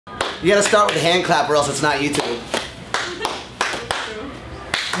You gotta start with a hand clap or else it's not YouTube.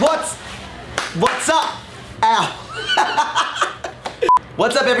 What's up? Ow.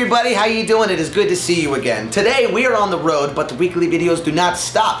 What's up everybody? How you doing? It is good to see you again. Today we are on the road, but the weekly videos do not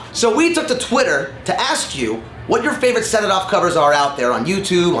stop. So we took to Twitter to ask you what your favorite Set It Off covers are out there on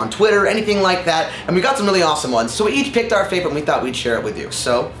YouTube, on Twitter, anything like that. And we got some really awesome ones. So we each picked our favorite and we thought we'd share it with you.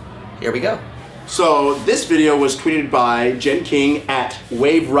 So here we go. So this video was tweeted by Jen King at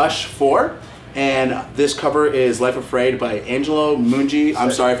WaveRush4, and this cover is Life Afraid by Angelo Mungi.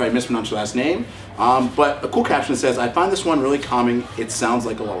 I'm sorry if I mispronounced your last name, but a cool caption says, "I find this one really calming. It sounds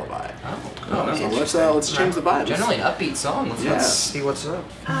like a lullaby." Oh, so let's change the vibe. Generally an upbeat song. Let's see what's up.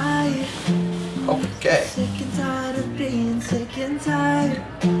 Okay. Sick and tired of being sick and tired,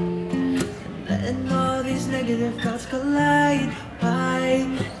 letting all these negative thoughts collide. I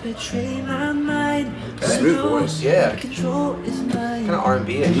betray my mind. Okay. Smooth voice. Yeah. Control is mine. Kind of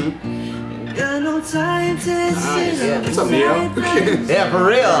R&B-ish. Got no time to sit Yeah. on What's the up, Neo? sidelines. Yeah, for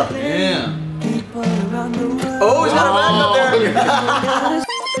real. Yeah. People around the world. Oh, he's got a bag up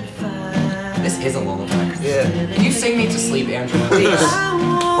there. This is a lullaby. Yeah. Can you sing me to sleep, Angela? Please.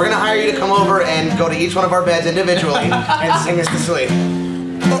 We're gonna hire you to come over and go to each one of our beds individually and sing us to sleep.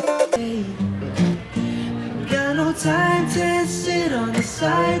 Got no time to sit on the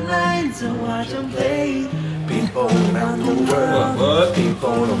sidelines and watch them play. People around the world.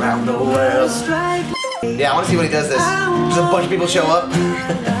 People around the world. Strike. Yeah, I want to see when he does this. Does a bunch of people show up?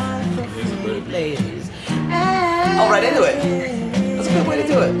 I'll right into it. That's a good way to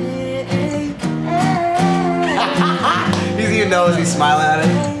do it. He even knows he's smiling at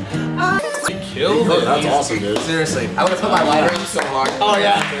it. Killed it. That's awesome, dude. Seriously. I would have put my lighter in so hard. Oh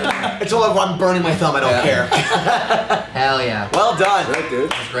yeah. It's all I'm burning my thumb. I don't care. Hell yeah. Well done. Right, dude.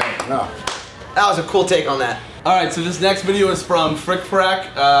 That's great. No. That was a cool take on that. Alright, so this next video is from Frick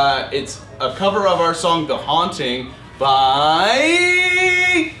Frack. It's a cover of our song The Haunting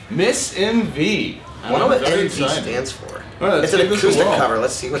by Miss MV. I wonder what Very NV excited. stands for. All right, It's let's an give this a acoustic whirl. cover.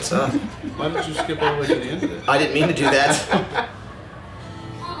 Let's see what's up. Why don't you skip all the way to the end of it? I didn't mean to do that.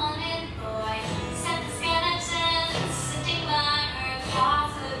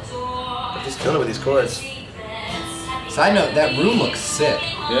 I'm just killing it with these chords. Side note, that room looks sick.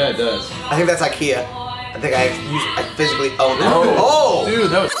 Yeah, it does. I think that's IKEA. I think I physically own that. Oh! Dude,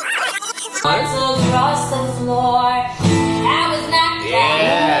 that was...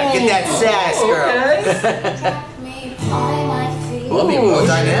 Yeah, get that sass, girl. Love the Ooh, emotion.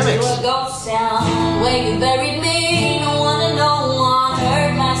 dynamics.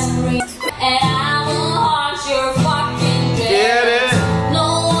 Get it?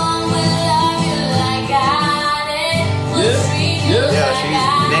 Yeah, she's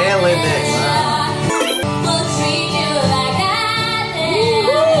nailing this.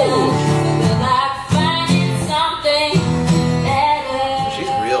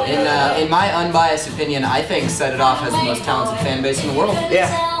 She's real good. In my unbiased opinion, I think Set It Off has the most talented fan base in the world. Yeah.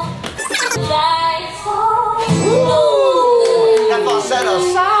 That falsetto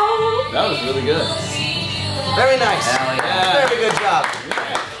sound. That was really good. Very nice. Hell yeah. Very good job.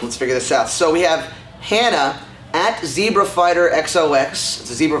 Let's figure this out. So we have Hannah at Zebra Fighter XOX. It's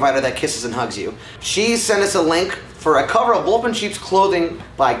a zebra fighter that kisses and hugs you. She sent us a link for a cover of Wolf in Sheep's Clothing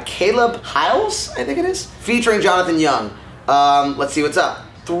by Caleb Hiles, I think it is, featuring Jonathan Young. Let's see what's up.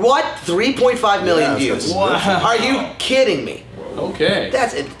 What? 3.5 million views. Wow. Are you kidding me? Okay.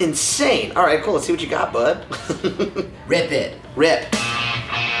 That's insane. All right, cool. Let's see what you got, bud. Rip it. Rip.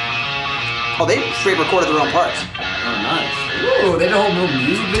 Oh, they straight recorded their own parts. Oh, nice. Ooh, they did a whole little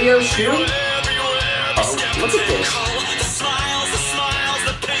music video shoot. Oh, look at this.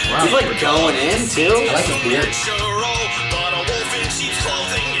 Wow. He's like going in too. I like his beard.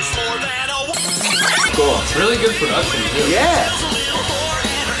 Cool. Really good production, too. Yeah.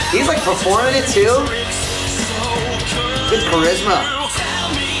 He's like performing it too. Good charisma.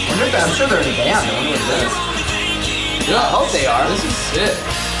 I'm sure they're in a band. I wonder what it is. I hope they are. This is sick.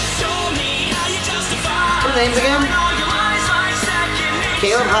 What are the names again?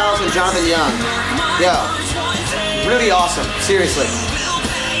 Caleb Hiles and Jonathan Young. Yo. Really awesome. Seriously.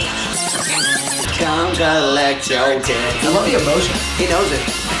 Come collect your debt. I love the emotion. He knows it.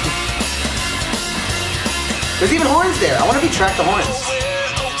 There's even horns there. I wonder if he tracked the horns.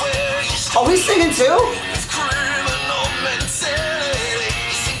 Oh, he's singing too?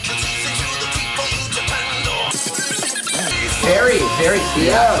 Very, very cute.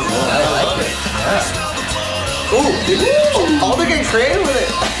 Yeah. I like it. Yeah. Ooh. Oh, they're getting creative with it.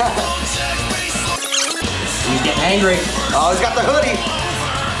 He's getting angry. Oh, he's got the hoodie.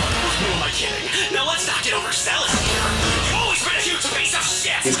 Now let's not get overzealous here. You've always been a huge piece of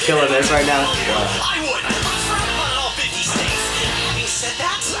shit. He's killing this right now. I would. On all 50 states. Having said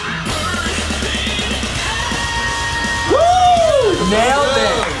that, Woo! Nailed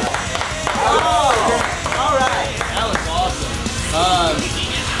it. All right. That was awesome.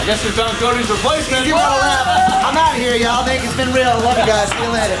 I guess we found Cody's replacement. Give it a wrap. I'm out of here, y'all. Thank you. It's been real. Love you guys. See you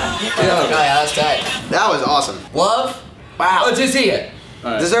later. Yeah, that was tight. That was awesome. Love? Wow. Oh, just see it.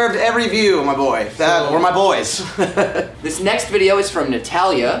 Right. Deserved every view, my boy. That were my boys. This next video is from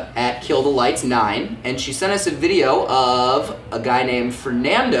Natalia at Kill the Lights 9, and she sent us a video of a guy named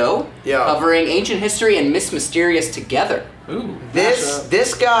Fernando covering ancient history and Miss Mysterious together. Ooh.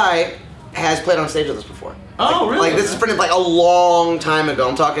 This guy has played on stage with us before. Oh, really? Like this is pretty like a long time ago.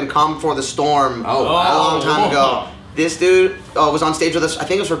 I'm talking Calm Before the Storm. Oh, a long time ago. Wow. This dude was on stage with us. I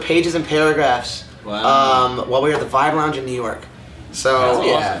think it was for Pages and Paragraphs. Wow. While we were at the Vibe Lounge in New York. So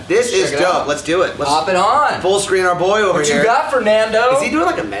Yeah. this is Check it dope. out. Let's do it. Let's Hop it on. full screen our boy over What here. you got, Fernando? Is he doing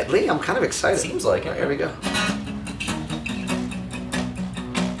like a medley? I'm kind of excited. Seems like it. Here we go.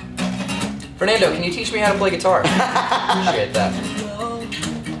 Fernando, can you teach me how to play guitar? Appreciate that.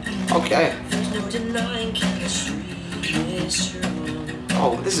 Okay. No denying chemistry is true.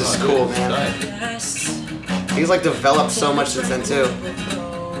 Oh, this is cool, man. Yes, He's like developed so much since then too.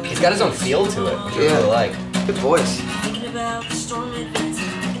 He's got his own feel to it, which I Yeah. really like. Good voice. thinking about the storm advancing,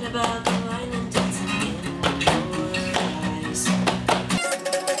 thinking about the line and dancing in your eyes.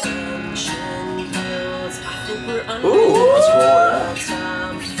 Tension builds, I think we're under Ooh, that's cool.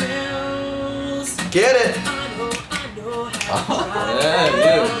 time fills. Get it. I know how to drive.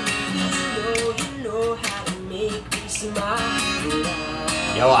 Yeah, dude. You know how to make me smile.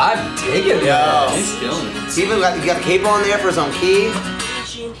 Yo, I'm digging Yo. this. He's killing it. He's even got, he got the capo on there for his own key.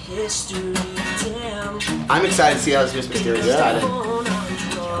 Ancient history, damn. I'm excited to see how this Miss Mysterious is tied in. Phone,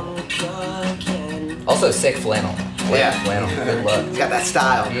 I'm drunk again. Also, sick flannel. Yeah. Flannel. Good look. He's got that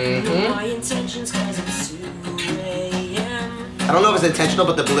style. My intentions, 'cause it's 2 a.m. I don't know if it's intentional,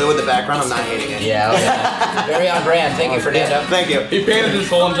 but the blue in the background, I'm not hating it. Yeah, okay. Very on brand. Thank you, Fernando. Thank you. He painted his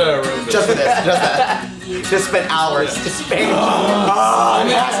whole entire room. Just for this, just that. Just spent hours just painting. Oh,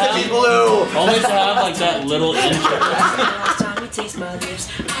 it has to be blue. Only to have like that little intro. Last time you taste my lips,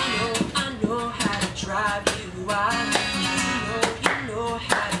 I know how to drive you wild. You know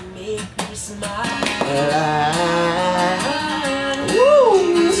how to make me smile.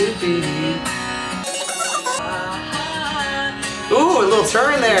 Ooh, a little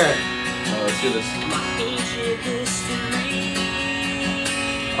turn there. Oh, let's do this. Ancient history.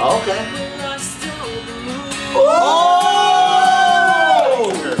 Okay. Lost on the moon. Oh!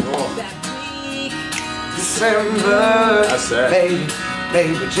 That week. December. That's it. Baby,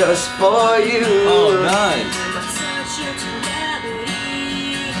 baby, just for you. Oh, nice. My touch your tonality.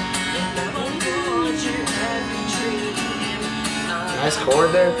 And I won't hold your every dream. Nice chord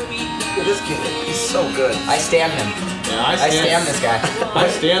there. Look at this kid. He's so good. I stand him. Yeah, I stand this guy. I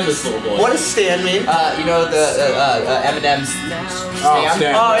stand this little boy. What does Stan mean? You know the Eminem's stand?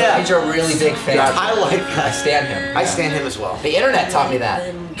 Stan. Oh, yeah. He's a really big fan. I like I that. stand him. I stand him as well. The internet taught me that.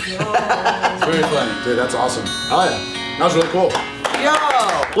 It's very funny. Dude, that's awesome. Oh yeah. That was really cool. Yo!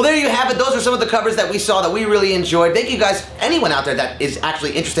 Well, there you have it. Those are some of the covers that we saw that we really enjoyed. Thank you guys. Anyone out there that is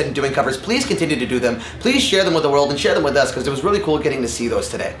actually interested in doing covers, please continue to do them. Please share them with the world and share them with us because it was really cool getting to see those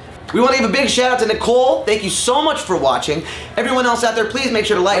today. We want to give a big shout out to Nicole. Thank you so much for watching. Everyone else out there, please make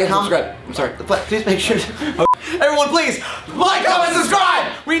sure to like, comment. Subscribe. I'm sorry. Please make sure to... Everyone, please, like, comment,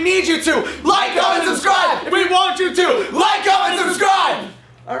 subscribe! We need you to like, comment, subscribe! We want you to like, comment, subscribe!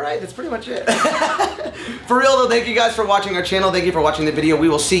 Alright, that's pretty much it. For real though, thank you guys for watching our channel. Thank you for watching the video. We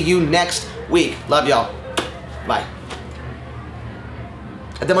will see you next week. Love y'all. Bye.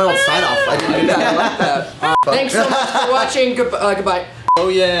 I did my own sign off. I didn't do that. I like that. Thanks so much for watching. Goodbye. Oh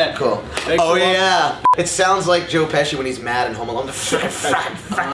yeah. Cool. Thanks Oh for watching. yeah. It sounds like Joe Pesci when he's mad in Home Alone.